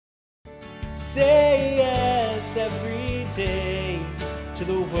Say yes every day to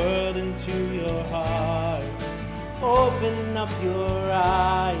the world and to your heart. Open up your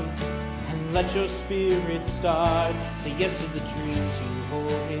eyes and let your spirit start. Say yes to the dreams you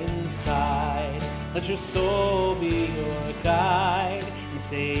hold inside. Let your soul be your guide and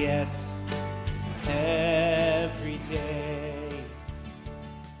say yes every day.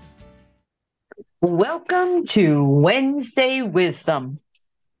 Welcome to Wednesday Wisdom.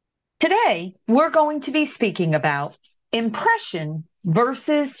 Today, we're going to be speaking about impression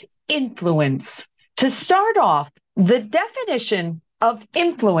versus influence. To start off, the definition of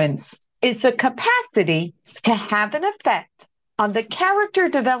influence is the capacity to have an effect on the character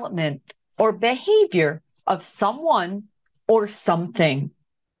development or behavior of someone or something.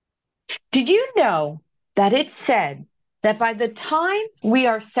 Did you know that it's said that by the time we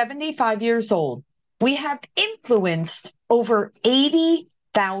are 75 years old, we have influenced over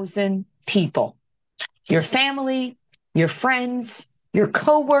 80,000 people? Your family, your friends, your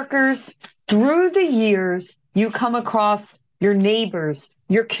coworkers. Through the years, you come across your neighbors,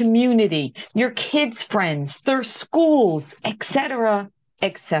 your community, your kids' friends, their schools, etc.,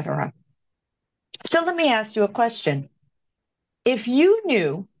 etc. So let me ask you a question. If you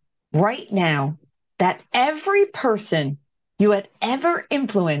knew right now that every person you had ever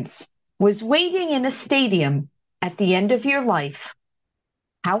influenced was waiting in a stadium at the end of your life,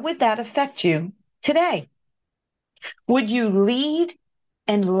 how would that affect you today? Would you lead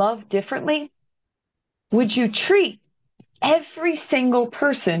and love differently? Would you treat every single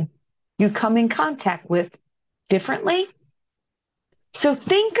person you come in contact with differently? So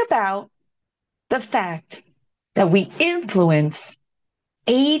think about the fact that we influence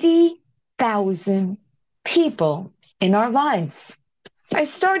 80,000 people in our lives. I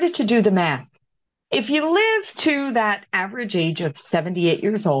started to do the math. If you live to that average age of 78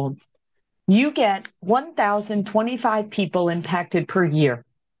 years old, you get 1,025 people impacted per year,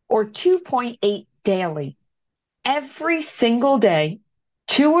 or 2.8 daily. Every single day,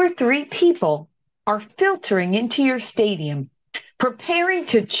 2 or 3 people are filtering into your stadium, preparing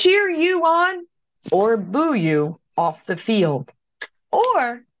to cheer you on or boo you off the field,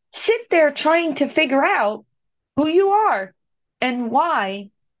 or sit there trying to figure out who you are and why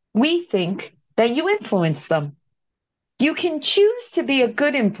we think that you influence them. You can choose to be a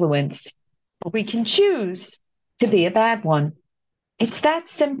good influence, but we can choose to be a bad one. It's that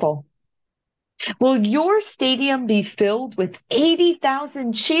simple. Will your stadium be filled with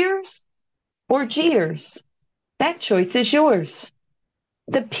 80,000 cheers or jeers? That choice is yours.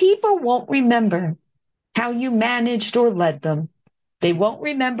 The people won't remember how you managed or led them. They won't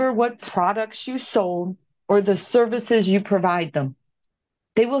remember what products you sold or the services you provide them.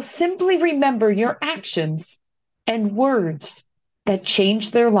 They will simply remember your actions and words that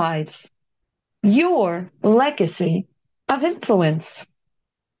changed their lives. Your legacy of influence.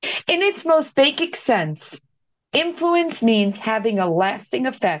 In its most basic sense, influence means having a lasting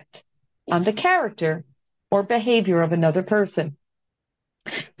effect on the character or behavior of another person.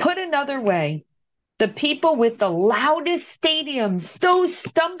 Put another way, the people with the loudest stadiums, those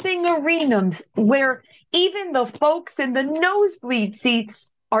stumping arenas where even the folks in the nosebleed seats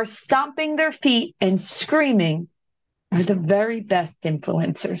are stomping their feet and screaming, are the very best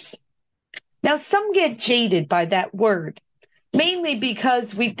influencers. Now, some get jaded by that word, mainly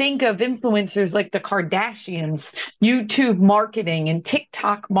because we think of influencers like the Kardashians, YouTube marketing, and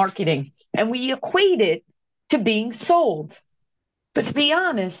TikTok marketing, and we equate it to being sold. But to be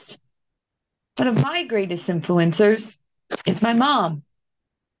honest, one of my greatest influencers is my mom.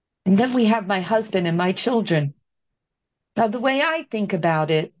 And then we have my husband and my children. Now, the way I think about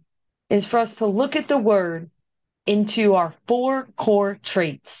it is for us to look at the word into our 4 core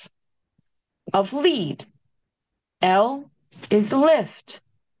traits of lead. L is lift.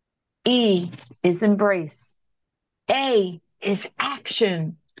 E is embrace. A is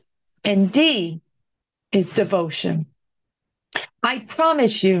action. And D is devotion. I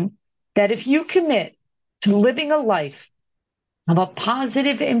promise you that if you commit to living a life of a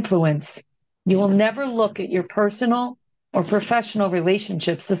positive influence, you will never look at your personal or professional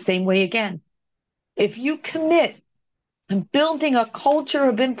relationships the same way again. If you commit to building a culture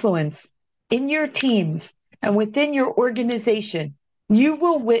of influence in your teams and within your organization, you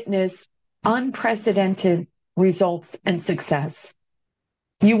will witness unprecedented results and success.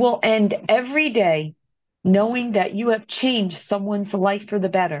 You will end every day knowing that you have changed someone's life for the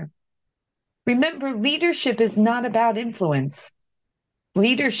better. Remember, leadership is not about influence.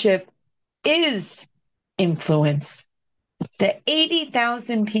 Leadership is influence. The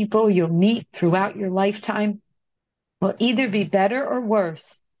 80,000 people you'll meet throughout your lifetime will either be better or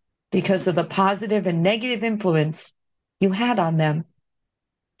worse because of the positive and negative influence you had on them.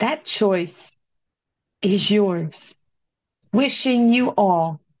 That choice is yours. Wishing you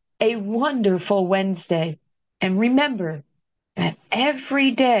all a wonderful Wednesday. And remember that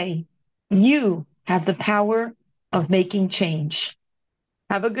every day you have the power of making change.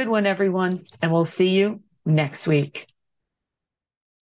 Have a good one, everyone, and we'll see you next week.